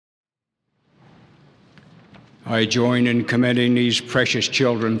I join in commending these precious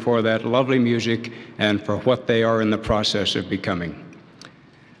children for that lovely music and for what they are in the process of becoming.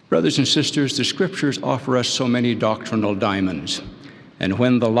 Brothers and sisters, the Scriptures offer us so many doctrinal diamonds, and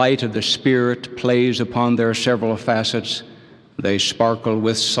when the light of the Spirit plays upon their several facets, they sparkle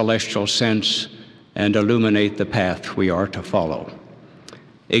with celestial sense and illuminate the path we are to follow.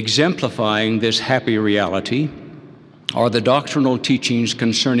 Exemplifying this happy reality are the doctrinal teachings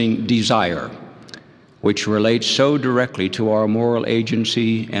concerning desire, which relate so directly to our moral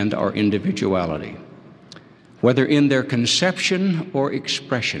agency and our individuality. Whether in their conception or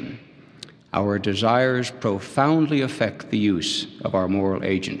expression, our desires profoundly affect the use of our moral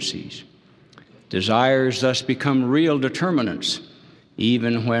agencies. Desires thus become real determinants,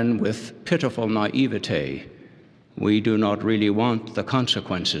 even when, with pitiful naivete, we do not really want the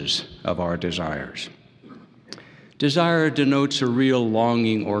consequences of our desires. Desire denotes a real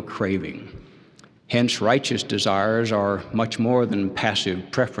longing or craving. Hence, righteous desires are much more than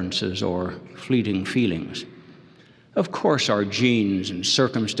passive preferences or fleeting feelings. Of course, our genes and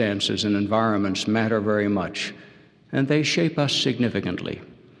circumstances and environments matter very much, and they shape us significantly.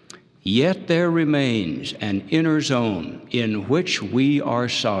 Yet there remains an inner zone in which we are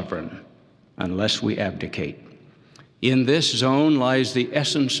sovereign unless we abdicate. In this zone lies the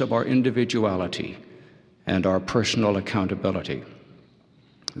essence of our individuality and our personal accountability.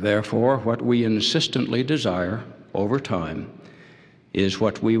 Therefore, what we insistently desire over time is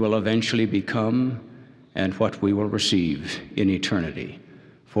what we will eventually become and what we will receive in eternity.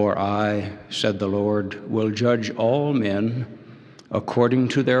 For I, said the Lord, will judge all men according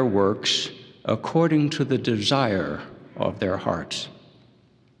to their works, according to the desire of their hearts.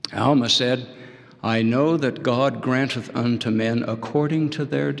 Alma said, I know that God granteth unto men according to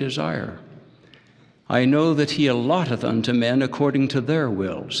their desire. I know that he allotteth unto men according to their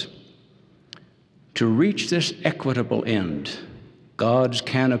wills. To reach this equitable end, God's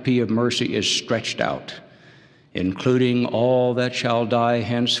canopy of mercy is stretched out, including all that shall die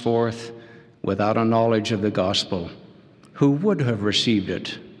henceforth without a knowledge of the gospel, who would have received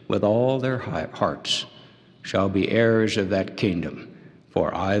it with all their hearts, shall be heirs of that kingdom.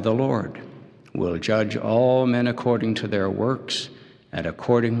 For I, the Lord, will judge all men according to their works and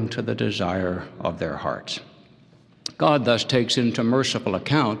according to the desire of their hearts. God thus takes into merciful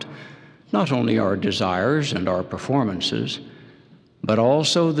account not only our desires and our performances, but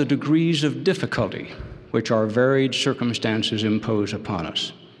also the degrees of difficulty which our varied circumstances impose upon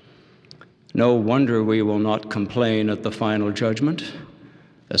us. No wonder we will not complain at the final judgment,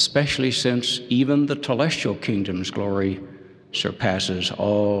 especially since even the celestial kingdom's glory surpasses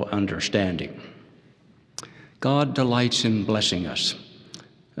all understanding. God delights in blessing us,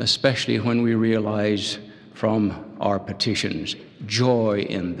 especially when we realize from our petitions joy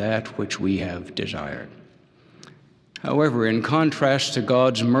in that which we have desired. However, in contrast to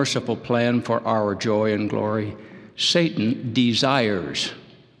God's merciful plan for our joy and glory, Satan desires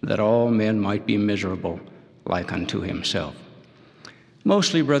that all men might be miserable like unto himself.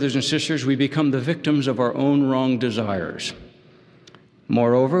 Mostly, brothers and sisters, we become the victims of our own wrong desires.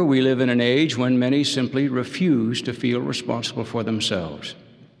 Moreover, we live in an age when many simply refuse to feel responsible for themselves.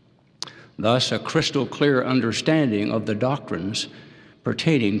 Thus, a crystal clear understanding of the doctrines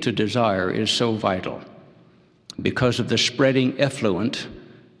pertaining to desire is so vital, because of the spreading effluent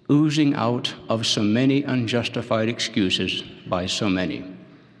oozing out of so many unjustified excuses by so many.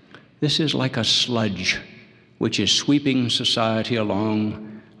 This is like a sludge which is sweeping society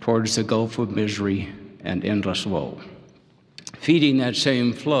along towards the gulf of misery and endless woe. Feeding that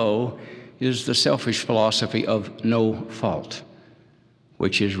same flow is the selfish philosophy of no fault,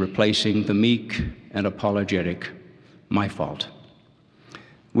 which is replacing the meek and apologetic my fault.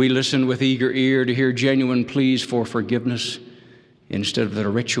 We listen with eager ear to hear genuine pleas for forgiveness instead of the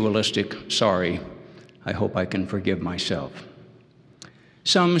ritualistic, sorry, I hope I can forgive myself.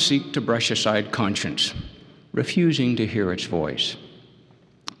 Some seek to brush aside conscience, refusing to hear its voice.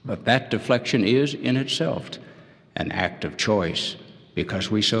 But that deflection is, in itself, an act of choice,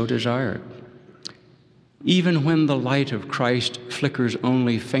 because we so desire it. Even when the light of Christ flickers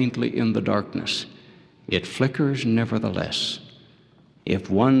only faintly in the darkness, it flickers nevertheless. If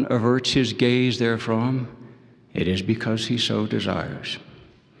one averts his gaze therefrom, it is because he so desires.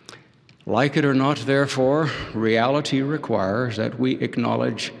 Like it or not, therefore, reality requires that we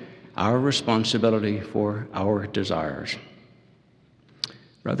acknowledge our responsibility for our desires.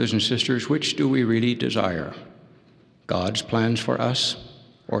 Brothers and sisters, which do we really desire? God's plans for us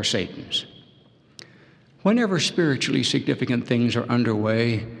or Satan's? Whenever spiritually significant things are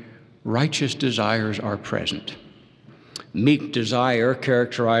underway, righteous desires are present. Meek desire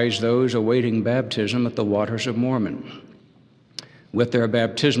characterized those awaiting baptism at the waters of Mormon. With their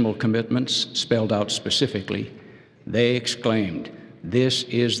baptismal commitments spelled out specifically, they exclaimed, "This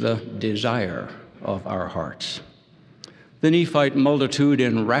is the desire of our hearts." The Nephite multitude,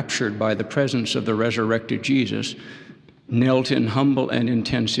 enraptured by the presence of the resurrected Jesus, knelt in humble and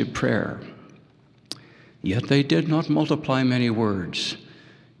intensive prayer. Yet they did not multiply many words,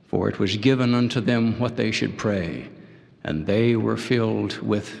 for it was given unto them what they should pray, and they were filled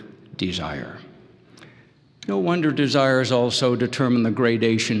with desire. No wonder desires also determine the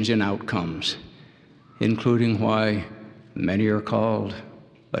gradations in outcomes, including why many are called,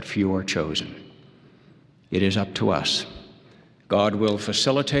 but few are chosen. It is up to us. God will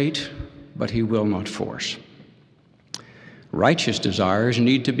facilitate, but he will not force. Righteous desires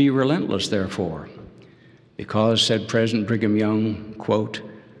need to be relentless, therefore, because, said President Brigham Young, quote,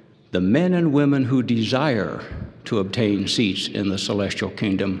 "The men and women who desire to obtain seats in the celestial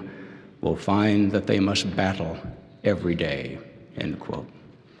kingdom will find that they must battle every day," end quote.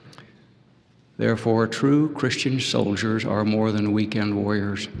 Therefore, true Christian soldiers are more than weekend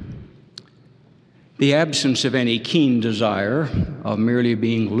warriors. The absence of any keen desire, of merely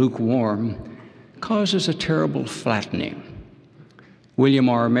being lukewarm, causes a terrible flattening. William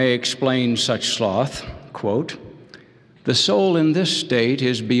R. May explains such sloth, quote, "The soul in this state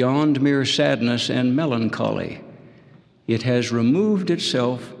is beyond mere sadness and melancholy. It has removed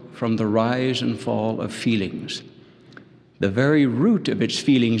itself from the rise and fall of feelings. The very root of its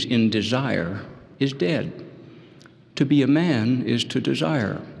feelings in desire is dead. To be a man is to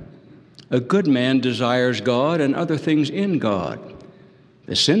desire. A good man desires God and other things in God.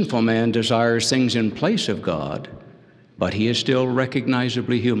 The sinful man desires things in place of God, but he is still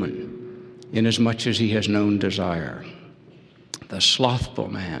recognizably human, inasmuch as he has known desire. The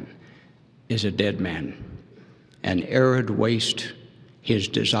slothful man is a dead man, an arid waste. His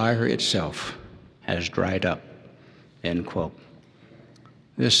desire itself has dried up," end quote.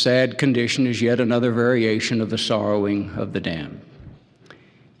 This sad condition is yet another variation of the sorrowing of the damned.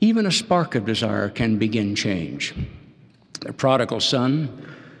 Even a spark of desire can begin change. The prodigal son,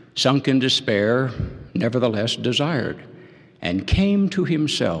 sunk in despair, nevertheless desired, and came to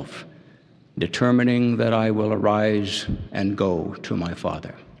himself, determining that I will arise and go to my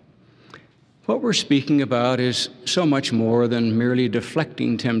father. What we're speaking about is so much more than merely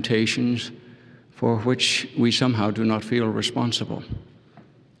deflecting temptations for which we somehow do not feel responsible.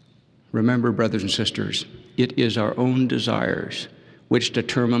 Remember, brothers and sisters, it is our own desires which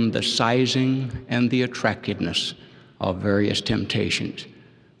determine the sizing and the attractiveness of various temptations.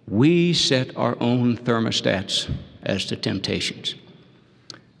 We set our own thermostats as to temptations.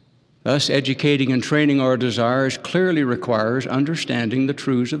 Thus, educating and training our desires clearly requires understanding the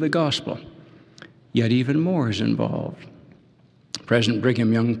truths of the gospel. Yet even more is involved. President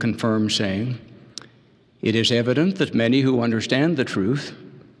Brigham Young confirms, saying, "It is evident that many who understand the truth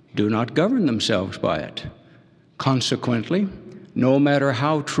do not govern themselves by it. Consequently, no matter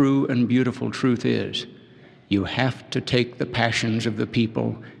how true and beautiful truth is, you have to take the passions of the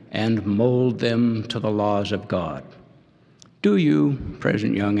people and mold them to the laws of God." Do you,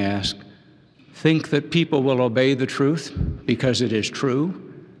 President Young asked, think that people will obey the truth because it is true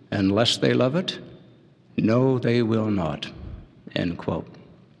unless they love it? No, they will not, end quote.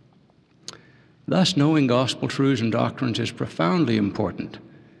 Thus, knowing gospel truths and doctrines is profoundly important,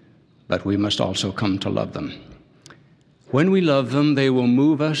 but we must also come to love them. When we love them, they will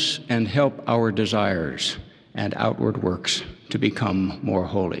move us and help our desires and outward works to become more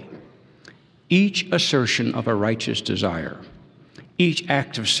holy. Each assertion of a righteous desire, each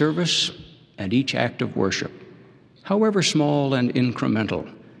act of service, and each act of worship, however small and incremental,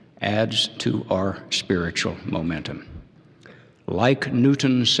 adds to our spiritual momentum. Like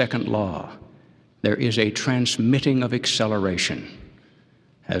Newton's second law, there is a transmitting of acceleration,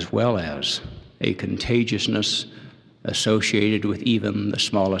 as well as a contagiousness associated with even the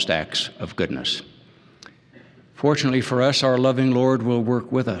smallest acts of goodness. Fortunately for us, our loving Lord will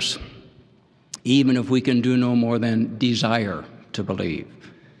work with us, even if we can do no more than desire to believe,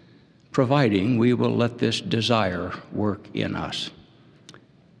 providing we will let this desire work in us.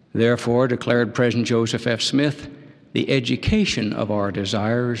 Therefore, declared President Joseph F. Smith, the education of our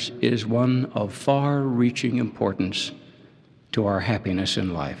desires is one of far-reaching importance to our happiness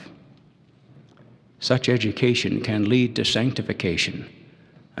in life. Such education can lead to sanctification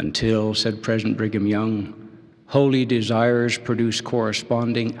until, said President Brigham Young, holy desires produce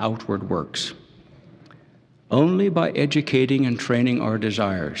corresponding outward works. Only by educating and training our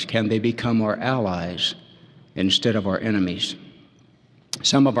desires can they become our allies instead of our enemies.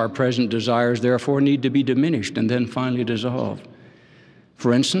 Some of our present desires, therefore, need to be diminished and then finally dissolved.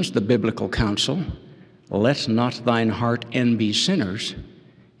 For instance, the biblical counsel, "Let not thine heart envy sinners,"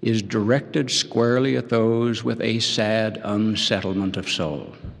 is directed squarely at those with a sad unsettlement of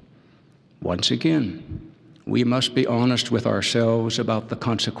soul. Once again, we must be honest with ourselves about the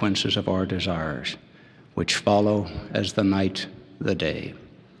consequences of our desires, which follow as the night the day.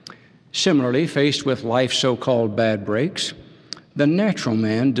 Similarly, faced with life's so-called bad breaks, the natural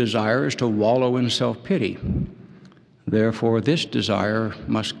man desires to wallow in self-pity. Therefore, this desire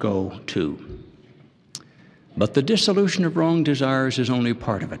must go too. But the dissolution of wrong desires is only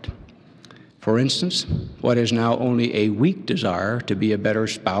part of it. For instance, what is now only a weak desire to be a better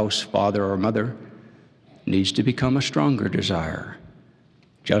spouse, father, or mother needs to become a stronger desire,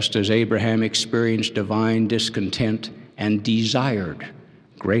 just as Abraham experienced divine discontent and desired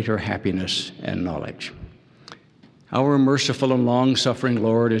greater happiness and knowledge. Our merciful and long-suffering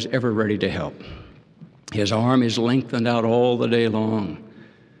Lord is ever ready to help. His arm is lengthened out all the day long,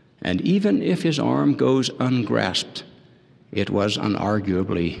 and even if his arm goes ungrasped, it was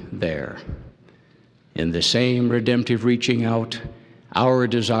unarguably there. In the same redemptive reaching out, our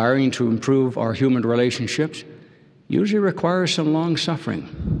desiring to improve our human relationships usually requires some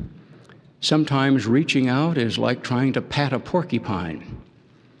long-suffering. Sometimes reaching out is like trying to pat a porcupine.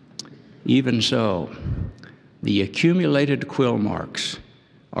 Even so, the accumulated quill marks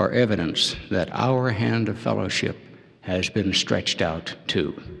are evidence that our hand of fellowship has been stretched out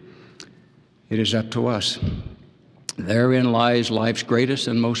too. It is up to us. Therein lies life's greatest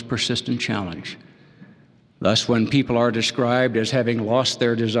and most persistent challenge. Thus, when people are described as having lost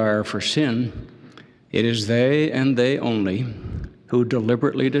their desire for sin, it is they and they only who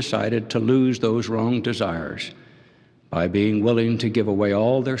deliberately decided to lose those wrong desires by being willing to give away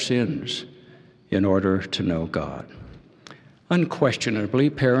all their sins in order to know God. Unquestionably,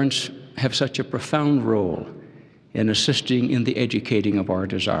 parents have such a profound role in assisting in the educating of our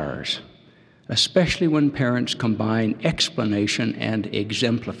desires, especially when parents combine explanation and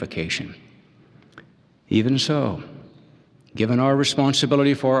exemplification. Even so, given our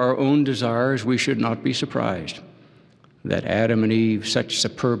responsibility for our own desires, we should not be surprised that Adam and Eve, such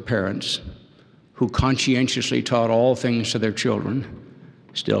superb parents who conscientiously taught all things to their children,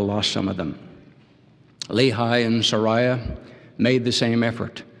 still lost some of them. Lehi and Sariah made the same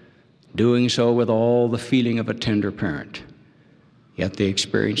effort, doing so with all the feeling of a tender parent. Yet they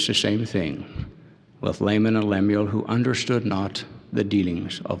experienced the same thing with Laman and Lemuel, who understood not the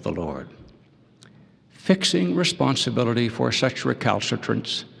dealings of the Lord. Fixing responsibility for such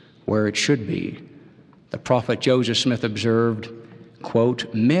recalcitrance where it should be, the prophet Joseph Smith observed,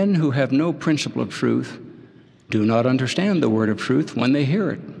 quote, "Men who have no principle of truth do not understand the word of truth when they hear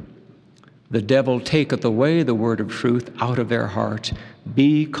it. The devil taketh away the word of truth out of their hearts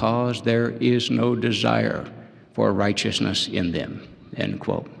because there is no desire for righteousness in them," end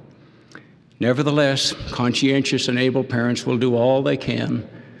quote. Nevertheless, conscientious and able parents will do all they can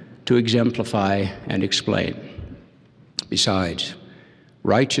to exemplify and explain. Besides,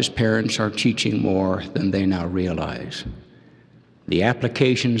 righteous parents are teaching more than they now realize. The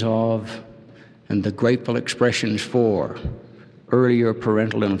applications of and the grateful expressions for earlier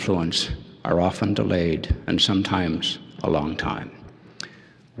parental influence are often delayed and sometimes a long time.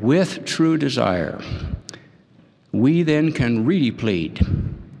 With true desire, we then can really plead,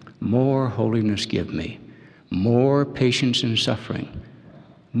 "More holiness give me, more patience in suffering,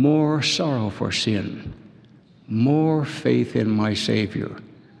 more sorrow for sin, more faith in my Savior,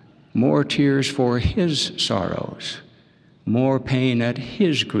 more tears for his sorrows, more pain at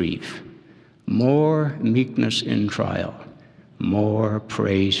his grief, more meekness in trial, more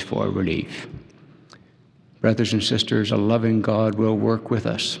praise for relief." Brothers and sisters, a loving God will work with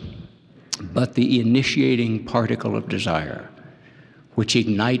us, but the initiating particle of desire, which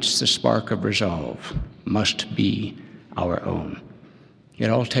ignites the spark of resolve, must be our own. It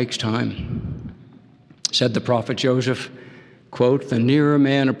all takes time. Said the prophet Joseph, quote, "The nearer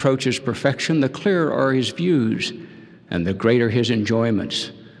man approaches perfection, the clearer are his views, and the greater his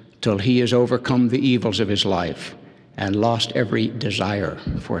enjoyments, till he has overcome the evils of his life and lost every desire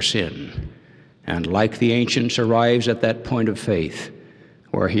for sin, and like the ancients arrives at that point of faith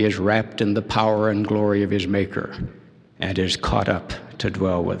where he is wrapped in the power and glory of his Maker and is caught up to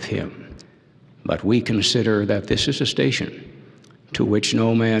dwell with him. But we consider that this is a station to which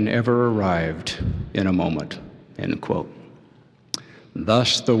no man ever arrived in a moment," end quote.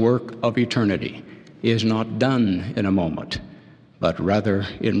 Thus, the work of eternity is not done in a moment, but rather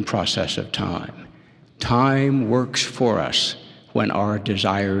in process of time. Time works for us when our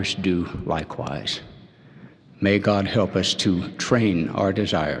desires do likewise. May God help us to train our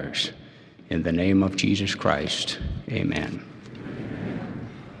desires. In the name of Jesus Christ, amen.